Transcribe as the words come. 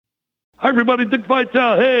Hi, everybody. Dick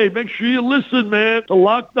Vitale. Hey, make sure you listen, man. The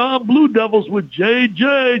Locked On Blue Devils with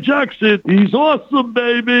J.J. Jackson. He's awesome,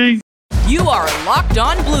 baby. You are Locked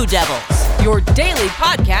On Blue Devils, your daily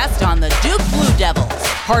podcast on the Duke Blue Devils,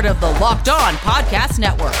 part of the Locked On Podcast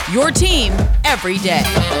Network, your team every day.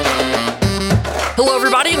 Hello,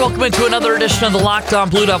 everybody, and welcome into another edition of the Locked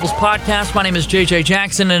On Blue Devils podcast. My name is J.J.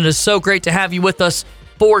 Jackson, and it is so great to have you with us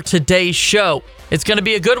for today's show. It's going to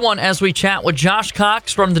be a good one as we chat with Josh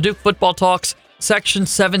Cox from the Duke Football Talks Section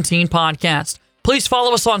 17 podcast. Please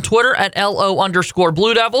follow us on Twitter at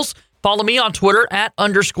LO_Blue Devils. Follow me on Twitter at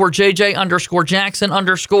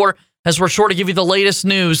 _JJ_Jackson_ as we're sure to give you the latest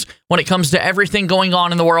news when it comes to everything going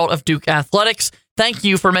on in the world of Duke athletics. Thank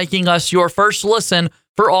you for making us your first listen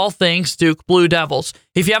for all things Duke Blue Devils.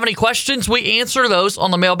 If you have any questions, we answer those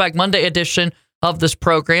on the Mailbag Monday edition of this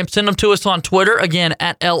program. Send them to us on Twitter, again,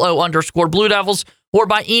 at LO_Blue Devils, or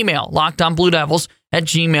by email,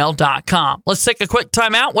 lockedonbluedevils@gmail.com. Let's take a quick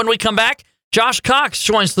timeout. When we come back, Josh Cox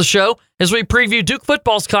joins the show as we preview Duke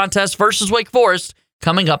football's contest versus Wake Forest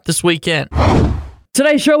coming up this weekend.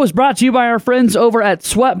 Today's show is brought to you by our friends over at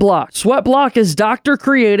Sweatblock. Sweatblock is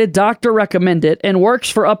doctor-created, doctor-recommended, and works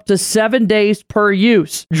for up to 7 days per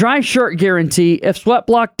use. Dry shirt guarantee. If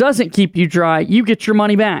Sweatblock doesn't keep you dry, you get your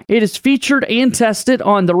money back. It is featured and tested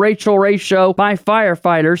on The Rachel Ray Show by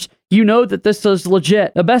firefighters. You know that this is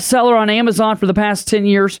legit. A bestseller on Amazon for the past 10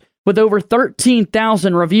 years with over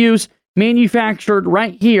 13,000 reviews, manufactured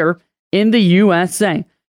right here in the USA.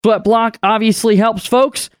 Sweatblock obviously helps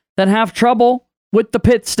folks that have trouble with the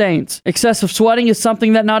pit stains. Excessive sweating is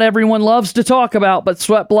something that not everyone loves to talk about, but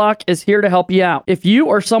Sweatblock is here to help you out. If you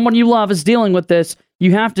or someone you love is dealing with this,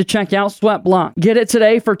 you have to check out Sweatblock. Get it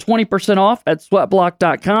today for 20% off at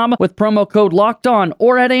sweatblock.com with promo code LOCKEDON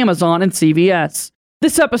or at Amazon and CVS.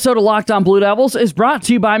 This episode of Locked On Blue Devils is brought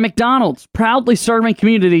to you by McDonald's, proudly serving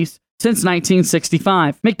communities since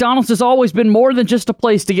 1965. McDonald's has always been more than just a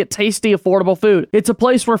place to get tasty, affordable food. It's a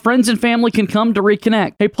place where friends and family can come to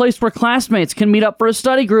reconnect. A place where classmates can meet up for a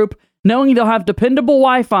study group, knowing they'll have dependable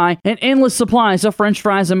Wi-Fi and endless supplies of French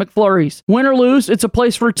fries and McFlurries. Win or lose, it's a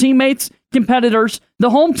place where teammates, competitors, the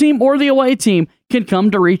home team, or the away team can come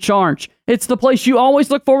to recharge. It's the place you always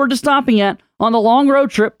look forward to stopping at on the long road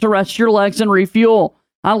trip to rest your legs and refuel.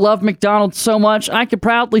 I love McDonald's so much, I could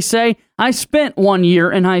proudly say I spent 1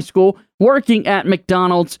 year in high school working at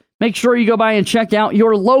McDonald's. Make sure you go by and check out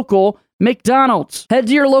your local McDonald's. Head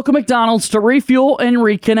to your local McDonald's to refuel and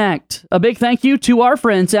reconnect. A big thank you to our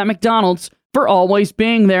friends at McDonald's for always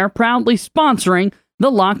being there, proudly sponsoring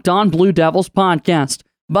the Locked On Blue Devils podcast.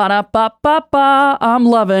 Ba-da-ba-ba-ba, I'm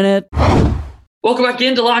loving it. Welcome back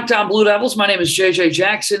into Locked On Blue Devils. My name is J.J.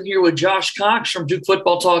 Jackson here with Josh Cox from Duke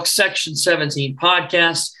Football Talk Section 17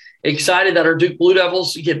 podcast. Excited that our Duke Blue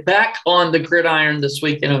Devils get back on the gridiron this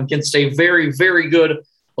weekend against a very, very good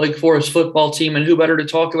Wake Forest football team. And who better to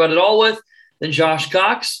talk about it all with than Josh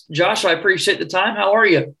Cox? Josh, I appreciate the time. How are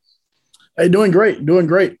you? Hey, doing great.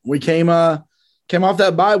 We came off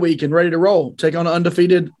that bye week and ready to roll. Take on an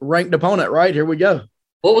undefeated ranked opponent, right? Here we go.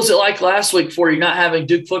 What was it like last week for you not having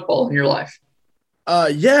Duke football in your life?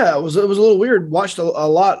 Yeah, it was a little weird. Watched a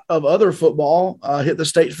lot of other football. Hit the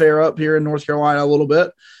state fair up here in North Carolina a little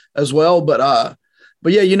bit as well. But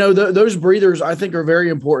yeah, you know, those breathers I think are very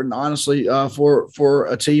important, honestly, for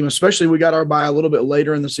a team, especially we got our bye a little bit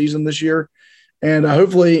later in the season this year. And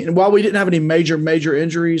hopefully, and while we didn't have any major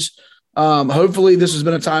injuries, hopefully this has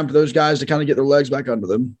been a time for those guys to kind of get their legs back under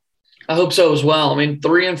them. I hope so as well. I mean,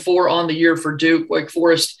 3-4 on the year for Duke. Wake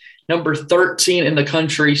Forest, number 13 in the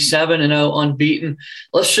country, 7-0 unbeaten.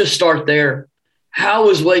 Let's just start there. How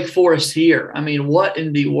is Wake Forest here? I mean, what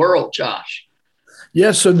in the world, Josh?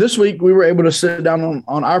 Yeah, so this week we were able to sit down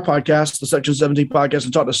on our podcast, the Section 17 podcast,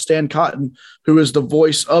 and talk to Stan Cotton, who is the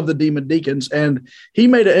voice of the Demon Deacons. And he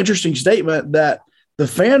made an interesting statement that the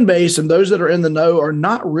fan base and those that are in the know are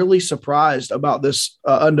not really surprised about this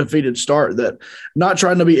undefeated start, that not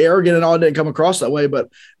trying to be arrogant and all, it didn't come across that way, but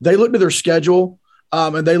they looked at their schedule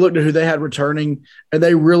and they looked at who they had returning, and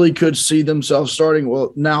they really could see themselves starting,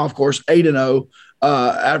 well, now, of course, 8-0.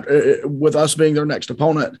 With us being their next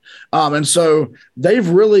opponent. And so they've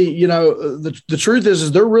really, you know, the truth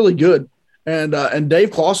is they're really good. And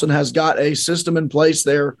Dave Clawson has got a system in place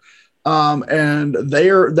there. And they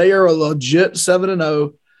are a legit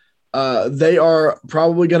 7-0. They are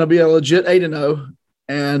probably going to be a legit 8-0.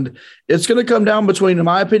 And it's going to come down between, in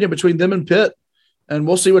my opinion, between them and Pitt. And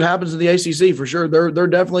we'll see what happens in the ACC for sure. They're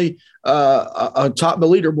definitely atop the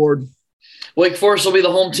leaderboard. Wake Forest will be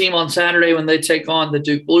the home team on Saturday when they take on the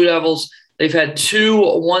Duke Blue Devils. They've had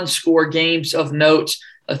 2 one-score games of note,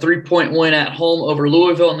 a 3-point win at home over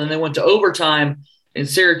Louisville, and then they went to overtime in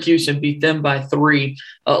Syracuse and beat them by 3.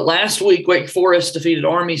 Last week, Wake Forest defeated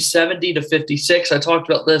Army 70-56. I talked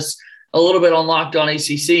about this a little bit on Locked On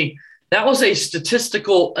ACC. That was a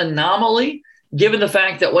statistical anomaly, given the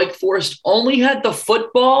fact that Wake Forest only had the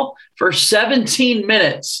football for 17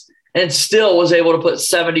 minutes and still was able to put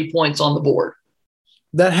 70 points on the board.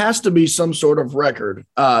 That has to be some sort of record.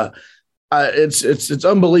 It's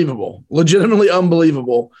unbelievable, legitimately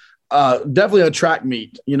unbelievable. Definitely a track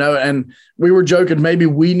meet, and we were joking, maybe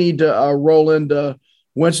we need to roll into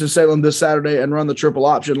Winston-Salem this Saturday and run the triple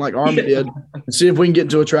option like Army did and see if we can get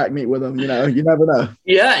into a track meet with them. You never know.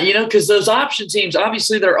 Yeah, because those option teams,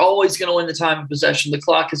 obviously they're always going to win the time of possession. The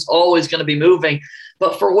clock is always going to be moving.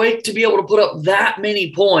 But for Wake to be able to put up that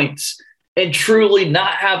many points and truly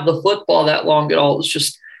not have the football that long at all, it's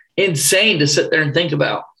just insane to sit there and think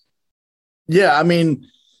about. Yeah, I mean,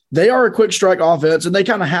 they are a quick strike offense, and they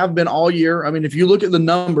kind of have been all year. I mean, if you look at the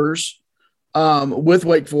numbers with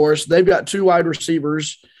Wake Forest, they've got 2 wide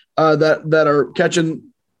receivers that are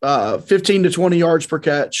catching 15 to 20 yards per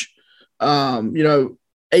catch,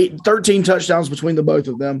 13 touchdowns between the both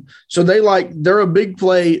of them. So they're a big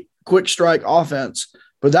play, quick strike offense,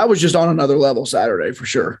 but that was just on another level Saturday for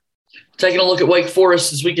sure. Taking a look at Wake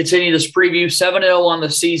Forest as we continue this preview, 7-0 on the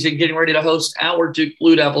season, getting ready to host our Duke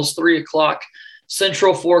Blue Devils, 3 o'clock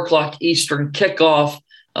Central, 4 o'clock Eastern kickoff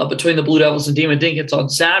between the Blue Devils and Demon Dinkins on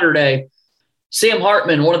Saturday. Sam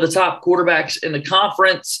Hartman, one of the top quarterbacks in the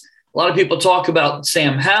conference. A lot of people talk about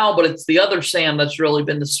Sam Howell, but it's the other Sam that's really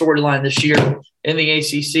been the storyline this year in the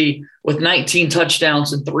ACC with 19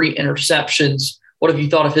 touchdowns and 3 interceptions. What have you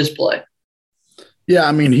thought of his play? Yeah,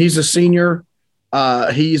 I mean, he's a senior.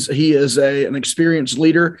 He is an experienced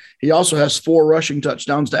leader. He also has 4 rushing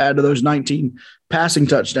touchdowns to add to those 19 passing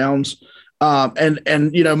touchdowns.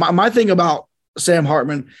 My thing about Sam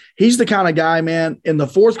Hartman, he's the kind of guy, man, in the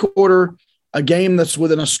fourth quarter, a game that's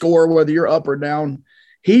within a score, whether you're up or down,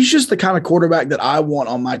 he's just the kind of quarterback that I want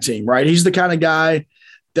on my team, right? He's the kind of guy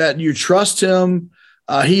that you trust him.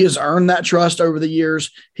 He has earned that trust over the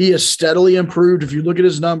years. He has steadily improved. If you look at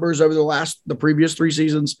his numbers over the previous 3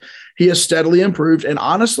 seasons, he has steadily improved. And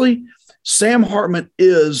honestly, Sam Hartman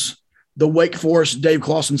is the Wake Forest Dave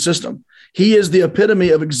Clawson system. He is the epitome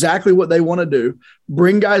of exactly what they want to do: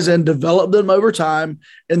 bring guys in, develop them over time,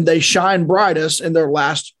 and they shine brightest in their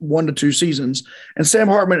last 1 to 2 seasons. And Sam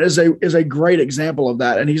Hartman is a great example of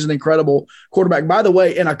that. And he's an incredible quarterback. By the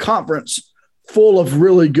way, in a conference full of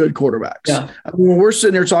really good quarterbacks. Yeah. I mean, when we're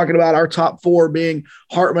sitting here talking about our top 4 being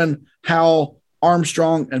Hartman, Howell,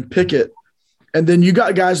 Armstrong, and Pickett, and then you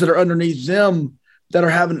got guys that are underneath them that are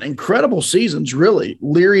having incredible seasons, really.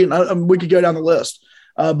 Leary, and we could go down the list.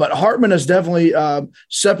 But Hartman has definitely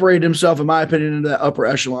separated himself, in my opinion, into that upper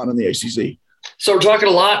echelon in the ACC. So we're talking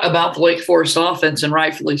a lot about the Wake Forest offense, and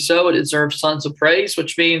rightfully so. It deserves tons of praise,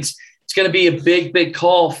 which means it's going to be a big, big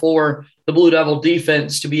call for the Blue Devil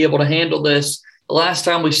defense to be able to handle this. The last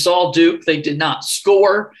time we saw Duke, they did not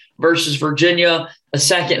score versus Virginia, a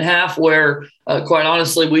second half where, quite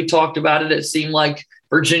honestly, we talked about it. It seemed like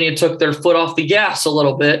Virginia took their foot off the gas a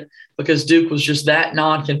little bit because Duke was just that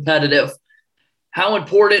non-competitive. How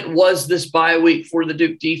important was this bye week for the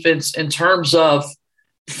Duke defense in terms of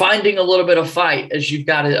finding a little bit of fight as you've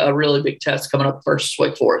got a really big test coming up versus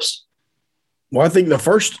Wake Forest? Well, I think the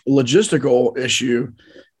first logistical issue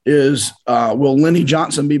is will Lenny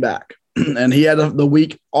Johnson be back? And he had the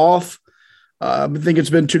week off. I think it's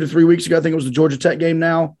been 2 to 3 weeks ago. I think it was the Georgia Tech game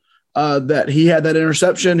now that he had that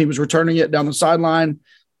interception. He was returning it down the sideline.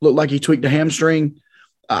 Looked like he tweaked a hamstring.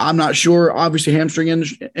 I'm not sure. Obviously, hamstring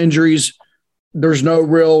injuries, there's no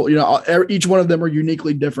real, each one of them are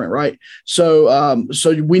uniquely different, right? So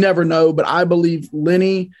we never know, but I believe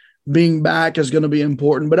Lenny being back is going to be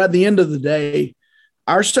important. But at the end of the day,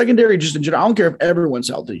 our secondary, just in general, I don't care if everyone's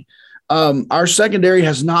healthy. Our secondary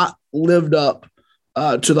has not lived up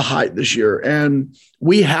to the hype this year, and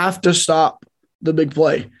we have to stop the big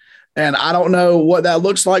play. And I don't know what that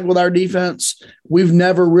looks like with our defense. We've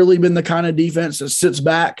never really been the kind of defense that sits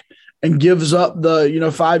back and gives up the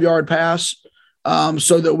 5-yard pass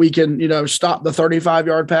so that we can stop the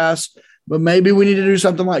 35-yard pass. But maybe we need to do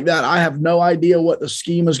something like that. I have no idea what the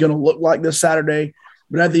scheme is going to look like this Saturday.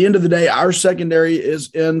 But at the end of the day, our secondary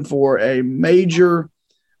is in for a major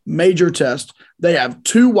test. They have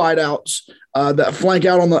 2 wideouts that flank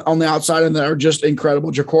out on the outside and that are just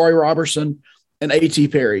incredible. Jaquari Robertson and A.T.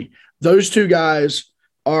 Perry. Those 2 guys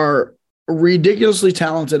are ridiculously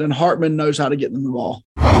talented, and Hartman knows how to get them the ball.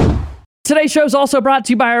 Today's show is also brought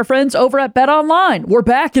to you by our friends over at BetOnline. We're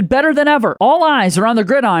back and better than ever. All eyes are on the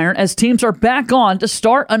gridiron as teams are back on to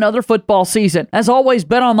start another football season. As always,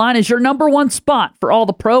 BetOnline is your number one spot for all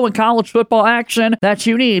the pro and college football action that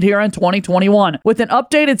you need here in 2021. With an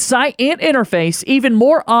updated site and interface, even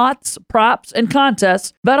more odds, props, and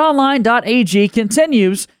contests, BetOnline.ag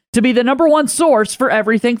continues to be the number one source for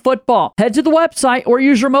everything football. Head to the website or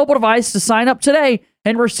use your mobile device to sign up today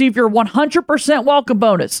and receive your 100% welcome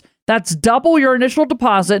bonus. That's double your initial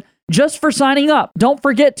deposit just for signing up. Don't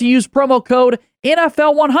forget to use promo code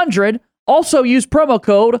NFL100. Also use promo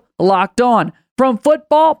code Locked On. From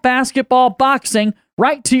football, basketball, boxing,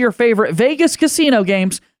 right to your favorite Vegas casino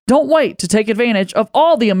games, don't wait to take advantage of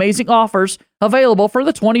all the amazing offers available for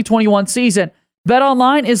the 2021 season.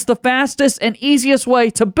 BetOnline is the fastest and easiest way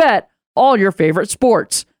to bet all your favorite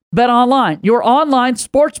sports. BetOnline, your online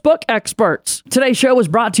sportsbook experts. Today's show was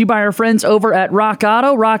brought to you by our friends over at Rock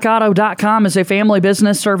Auto. RockAuto.com is a family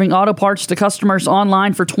business serving auto parts to customers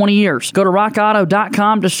online for 20 years. Go to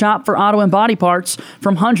RockAuto.com to shop for auto and body parts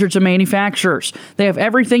from hundreds of manufacturers. They have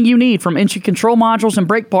everything you need from engine control modules and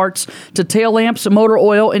brake parts to tail lamps, motor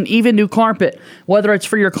oil, and even new carpet. Whether it's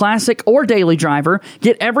for your classic or daily driver,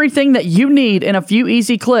 get everything that you need in a few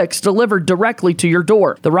easy clicks delivered directly to your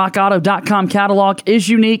door. The RockAuto.com catalog is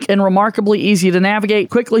unique and remarkably easy to navigate.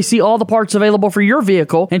 Quickly see all the parts available for your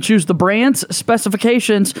vehicle and choose the brands,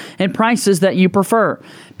 specifications, and prices that you prefer.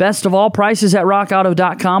 Best of all, prices at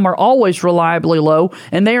RockAuto.com are always reliably low,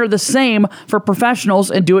 and they are the same for professionals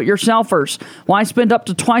and do-it-yourselfers. Why spend up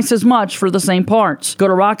to twice as much for the same parts? Go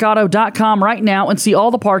to RockAuto.com right now and see all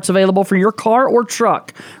the parts available for your car or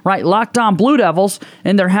truck. Write Locked On Blue Devils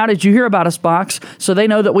in their How Did You Hear About Us box so they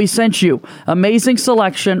know that we sent you. Amazing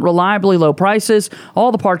selection, reliably low prices,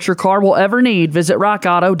 all the parts your car will ever need. Visit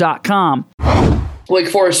RockAuto.com. Wake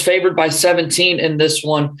Forest favored by 17 in this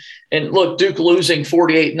one. And look, Duke losing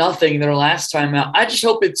 48-0 their last time out. I just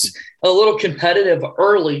hope it's a little competitive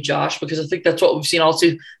early, Josh, because I think that's what we've seen all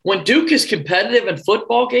season. When Duke is competitive in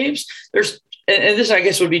football games, and this, I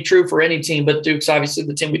guess, would be true for any team, but Duke's obviously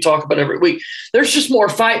the team we talk about every week. There's just more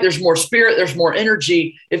fight. There's more spirit. There's more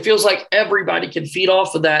energy. It feels like everybody can feed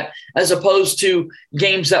off of that, as opposed to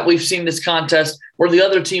games that we've seen this contest where the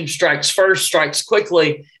other team strikes first, strikes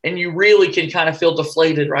quickly, and you really can kind of feel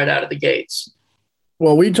deflated right out of the gates.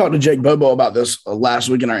 Well, we talked to Jake Bobo about this last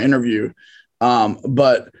week in our interview,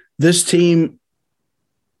 but this team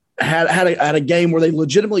had a game where they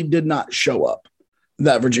legitimately did not show up.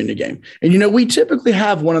 That Virginia game. And, we typically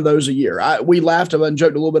have one of those a year. We laughed about and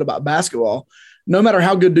joked a little bit about basketball. No matter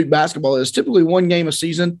how good Duke basketball is, typically one game a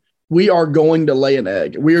season, we are going to lay an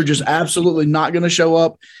egg. We are just absolutely not going to show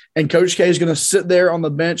up. And Coach K is going to sit there on the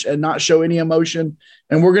bench and not show any emotion.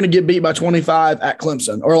 And we're going to get beat by 25 at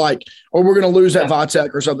Clemson or we're going to lose at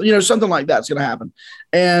Vatech or something, something like that's going to happen.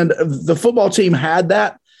 And the football team had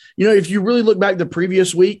that. If you really look back the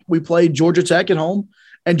previous week, we played Georgia Tech at home.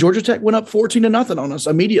 And Georgia Tech went up 14-0 on us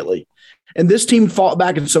immediately. And this team fought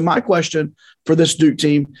back. And so my question for this Duke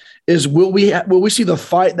team is, will we see the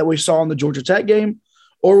fight that we saw in the Georgia Tech game,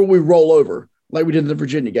 or will we roll over like we did in the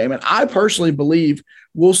Virginia game? And I personally believe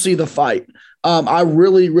we'll see the fight. I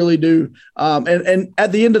really, really do. And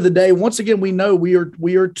at the end of the day, once again, we know we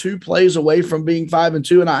are 2 plays away from being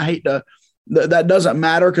 5-2. And I hate to that doesn't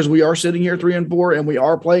matter because we are sitting here 3-4 and we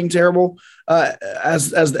are playing terrible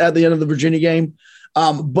as at the end of the Virginia game.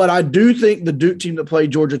 But I do think the Duke team that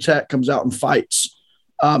played Georgia Tech comes out and fights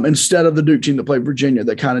instead of the Duke team that played Virginia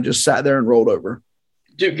that kind of just sat there and rolled over.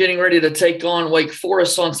 Duke getting ready to take on Wake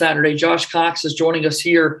Forest on Saturday. Josh Cox is joining us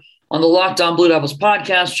here on the Locked On Blue Devils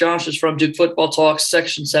podcast. Josh is from Duke Football Talks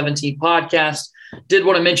Section 17 podcast. Did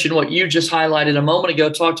want to mention what you just highlighted a moment ago.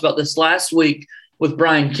 Talked about this last week with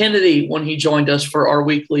Brian Kennedy when he joined us for our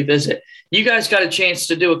weekly visit. You guys got a chance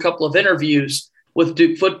to do a couple of interviews with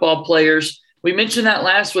Duke football players. We mentioned that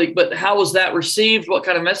last week, but how was that received? What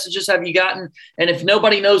kind of messages have you gotten? And if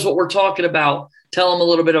nobody knows what we're talking about, tell them a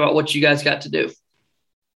little bit about what you guys got to do.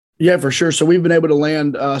 Yeah, for sure. So we've been able to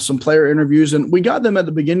land some player interviews, and we got them at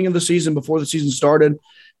the beginning of the season before the season started,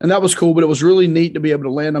 and that was cool, but it was really neat to be able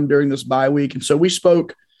to land them during this bye week. And so we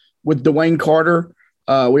spoke with Dwayne Carter.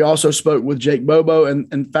 We also spoke with Jake Bobo,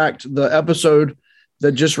 and in fact, the episode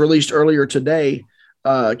that just released earlier today,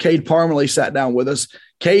 Cade Parmalee sat down with us.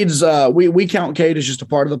 Cade's we count Cade as just a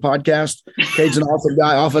part of the podcast. Cade's an awesome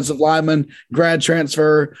guy, offensive lineman, grad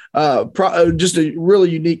transfer, just a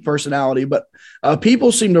really unique personality. But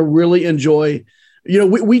people seem to really enjoy,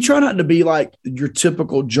 we try not to be like your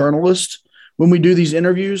typical journalist when we do these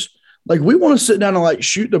interviews. Like, we want to sit down and like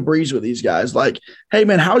shoot the breeze with these guys. Like, hey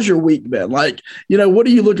man, how's your week been? Like, what are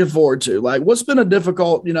you looking forward to? Like, what's been a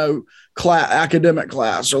difficult, academic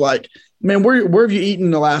class, or like, man, where have you eaten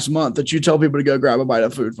in the last month that you tell people to go grab a bite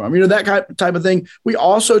of food from? That type of thing. We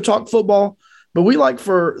also talk football, but we like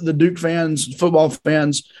for the Duke fans, football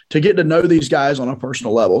fans, to get to know these guys on a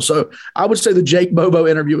personal level. So I would say the Jake Bobo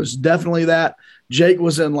interview is definitely that. Jake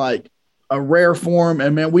was in like a rare form,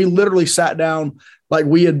 and man, we literally sat down like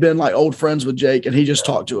we had been like old friends with Jake, and he just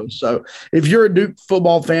talked to us. So if you're a Duke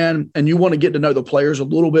football fan and you want to get to know the players a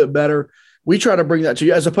little bit better, we try to bring that to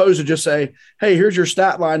you, as opposed to just say, hey, here's your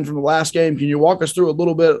stat line from the last game. Can you walk us through a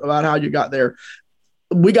little bit about how you got there?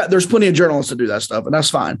 There's plenty of journalists that do that stuff, and that's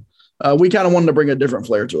fine. We kind of wanted to bring a different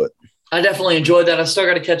flair to it. I definitely enjoyed that. I still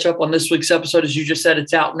got to catch up on this week's episode. As you just said,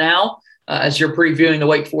 it's out now as you're previewing the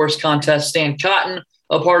Wake Forest contest. Stan Cotton,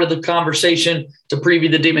 a part of the conversation to preview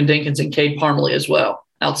the Demon Dinkins, and Cade Parmalee as well.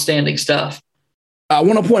 Outstanding stuff. I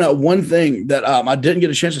want to point out one thing that I didn't get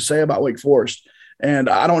a chance to say about Wake Forest. And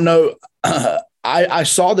I don't know, I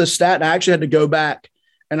saw this stat, and I actually had to go back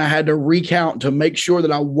and I had to recount to make sure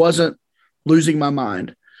that I wasn't losing my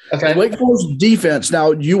mind. Okay. Wake Forest defense.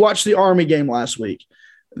 Now, you watched the Army game last week.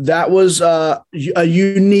 That was a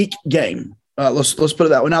unique game. Let's put it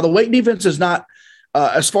that way. Now, the Wake defense is not,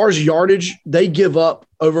 as far as yardage, they give up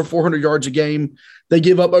over 400 yards a game. They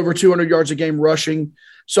give up over 200 yards a game rushing.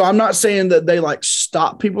 So I'm not saying that they like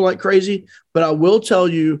stop people like crazy, but I will tell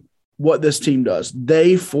you what this team does.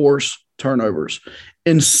 They force turnovers.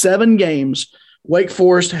 In 7 games, Wake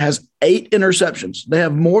Forest has 8 interceptions. They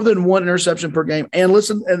have more than 1 interception per game. And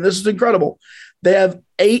listen, and this is incredible, they have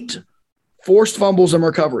 8 forced fumbles and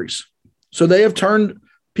recoveries. So they have turned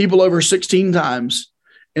people over 16 times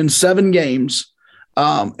in 7 games.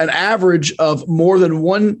 An average of more than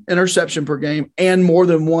 1 interception per game and more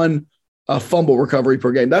than 1 fumble recovery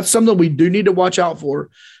per game. That's something we do need to watch out for,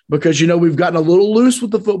 because, we've gotten a little loose with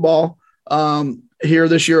the football here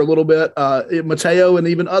this year a little bit. Mateo and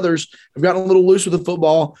even others have gotten a little loose with the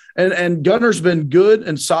football, and Gunner's been good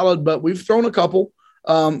and solid, but we've thrown a couple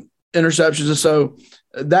interceptions. And so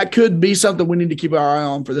that could be something we need to keep our eye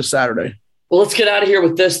on for this Saturday. Well, let's get out of here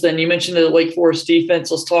with this then. You mentioned the Wake Forest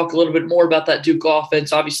defense. Let's talk a little bit more about that Duke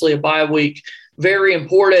offense. Obviously a bye week, very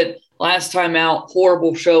important. Last time out,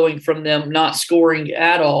 horrible showing from them, not scoring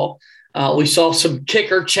at all. We saw some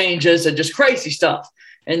kicker changes and just crazy stuff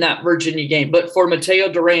in that Virginia game. But for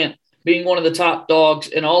Mateo Durant, being one of the top dogs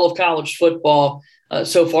in all of college football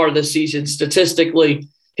so far this season, statistically,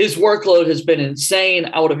 his workload has been insane.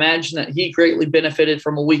 I would imagine that he greatly benefited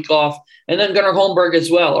from a week off. And then Gunnar Holmberg as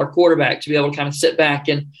well, our quarterback, to be able to kind of sit back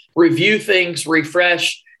and review things,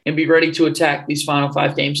 refresh, and be ready to attack these final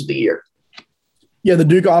 5 games of the year. Yeah, the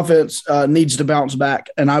Duke offense needs to bounce back.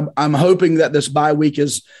 And I'm hoping that this bye week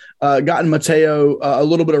has gotten Mateo a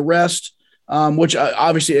little bit of rest, which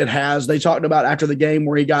obviously it has. They talked about after the game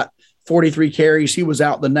where he got 43 carries. He was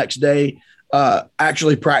out the next day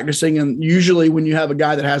actually practicing. And usually when you have a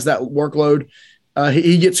guy that has that workload,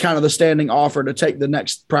 he gets kind of the standing offer to take the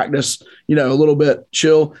next practice, a little bit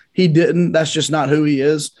chill. He didn't. That's just not who he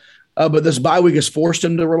is. But this bye week has forced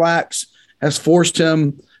him to relax, has forced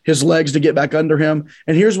his legs to get back under him.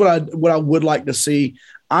 And here's what I would like to see.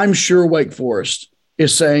 I'm sure Wake Forest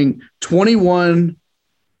is saying 21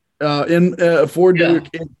 for Duke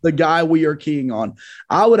is the guy we are keying on.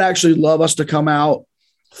 I would actually love us to come out,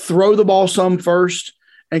 throw the ball some first,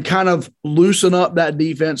 and kind of loosen up that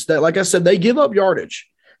defense that, like I said, they give up yardage.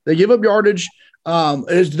 Their offense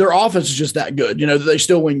is just that good, that they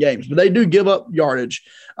still win games, but they do give up yardage.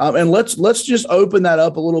 And let's just open that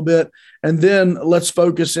up a little bit, and then let's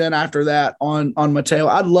focus in after that on Mateo.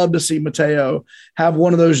 I'd love to see Mateo have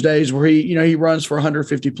one of those days where he runs for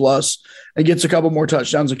 150 plus and gets a couple more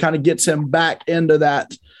touchdowns and kind of gets him back into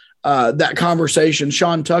that conversation.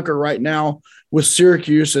 Sean Tucker right now with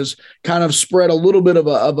Syracuse has kind of spread a little bit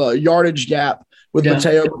of a yardage gap with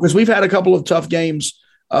Mateo, because we've had a couple of tough games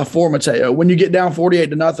for Mateo. When you get down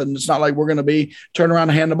 48-0, it's not like we're going to be turning around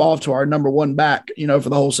and hand the ball off to our number 1 back, for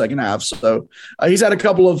the whole second half. So he's had a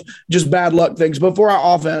couple of just bad luck things. But for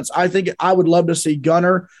our offense, I think I would love to see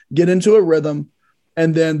Gunner get into a rhythm,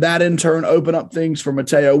 and then that in turn open up things for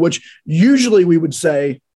Mateo, which usually we would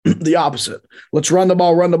say the opposite. Let's run the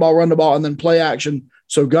ball, and then play action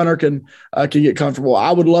so Gunner can get comfortable.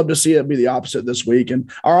 I would love to see it be the opposite this week.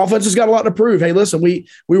 And our offense has got a lot to prove. Hey, listen, we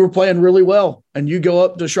were playing really well, and you go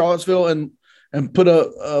up to Charlottesville and put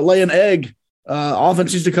lay an egg.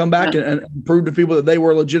 Offense needs to come back and prove to people that they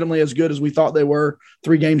were legitimately as good as we thought they were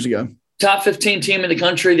 3 games ago. Top 15 team in the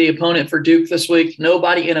country, the opponent for Duke this week.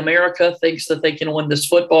 Nobody in America thinks that they can win this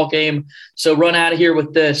football game. So run out of here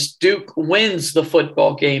with this. Duke wins the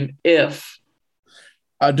football game if?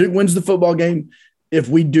 Duke wins the football game if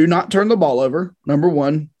we do not turn the ball over, number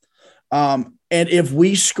one. And if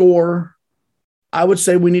we score, I would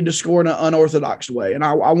say we need to score in an unorthodox way. And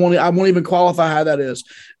I won't even qualify how that is.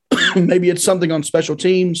 Maybe it's something on special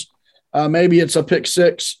teams. Maybe it's a pick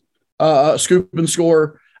six, scoop and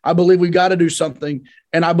score. I believe we've got to do something,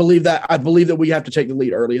 and I believe that we have to take the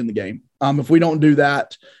lead early in the game. If we don't do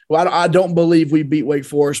that, well, I don't believe we beat Wake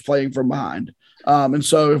Forest playing from behind. And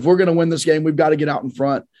so if we're going to win this game, we've got to get out in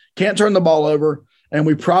front. Can't turn the ball over, and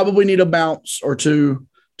we probably need a bounce or two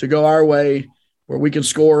to go our way where we can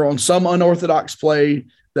score on some unorthodox play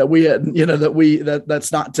that we had,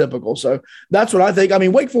 that's not typical. So that's what I think. I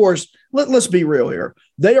mean, Wake Forest, let's be real here.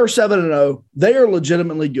 They are 7-0. They are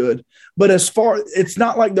legitimately good. But it's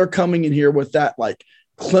not like they're coming in here with that like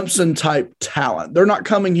Clemson type talent. They're not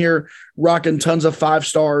coming here rocking tons of 5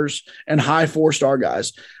 stars and high 4-star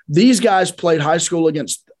guys. These guys played high school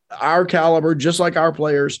against our caliber, just like our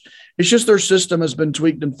players. It's just their system has been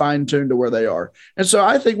tweaked and fine-tuned to where they are. And so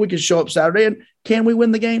I think we can show up Saturday. And can we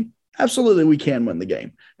win the game? Absolutely, we can win the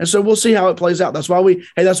game. And so we'll see how it plays out. That's why we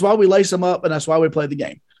lace them up, and that's why we play the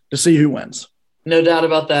game, to see who wins. No doubt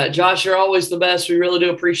about that. Josh, you're always the best. We really do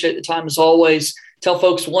appreciate the time as always. Tell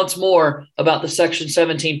folks once more about the Section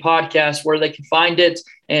 17 podcast, where they can find it,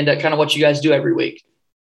 and kind of what you guys do every week.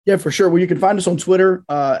 Yeah, for sure. Well, you can find us on Twitter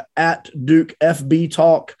at Duke FB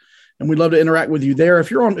Talk, and we'd love to interact with you there. If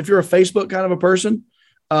you're a Facebook kind of a person,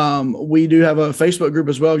 we do have a Facebook group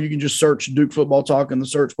as well. You can just search Duke Football Talk in the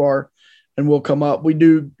search bar and we'll come up. We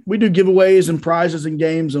do giveaways and prizes and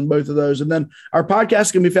games on both of those. And then our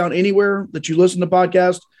podcast can be found anywhere that you listen to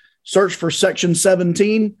podcasts. Search for Section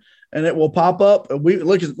 17 and it will pop up.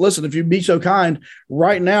 Listen, if you'd be so kind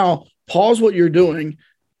right now, pause what you're doing,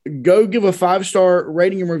 go give a 5-star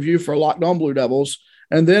rating and review for Locked On Blue Devils.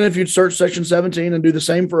 And then if you'd search Section 17 and do the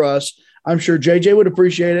same for us, I'm sure JJ would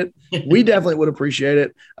appreciate it. We definitely would appreciate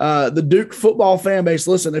it. The Duke football fan base,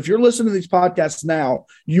 listen, if you're listening to these podcasts now,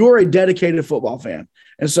 you're a dedicated football fan.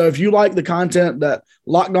 And so if you like the content that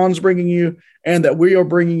Locked On's bringing you and that we are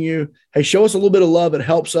bringing you, hey, show us a little bit of love. It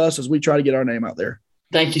helps us as we try to get our name out there.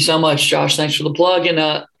 Thank you so much, Josh. Thanks for the plug.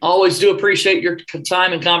 And always do appreciate your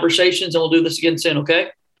time and conversations, and we'll do this again soon,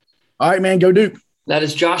 okay? All right, man. Go Duke. That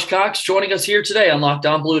is Josh Cox joining us here today on Locked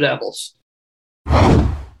On Blue Devils.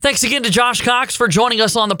 Thanks again to Josh Cox for joining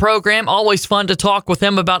us on the program. Always fun to talk with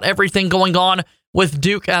him about everything going on with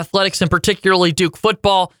Duke athletics and particularly Duke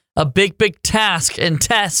football. A big task and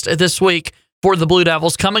test this week for the Blue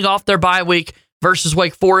Devils coming off their bye week versus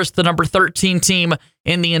Wake Forest, the number 13 team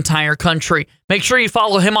in the entire country. Make sure you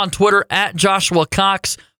follow him on Twitter at Joshua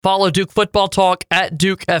Cox. Follow Duke Football Talk at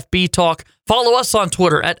Duke FB Talk. Follow us on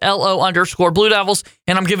Twitter at LO_Blue Devils.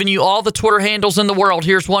 And I'm giving you all the Twitter handles in the world.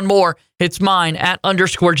 Here's one more. It's mine at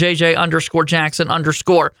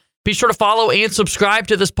 _JJ_Jackson_. Be sure to follow and subscribe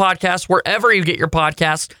to this podcast wherever you get your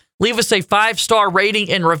podcasts. Leave us a 5-star rating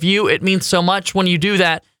and review. It means so much when you do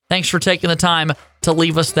that. Thanks for taking the time to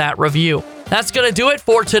leave us that review. That's going to do it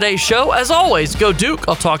for today's show. As always, go Duke.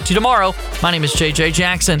 I'll talk to you tomorrow. My name is JJ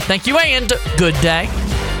Jackson. Thank you and good day.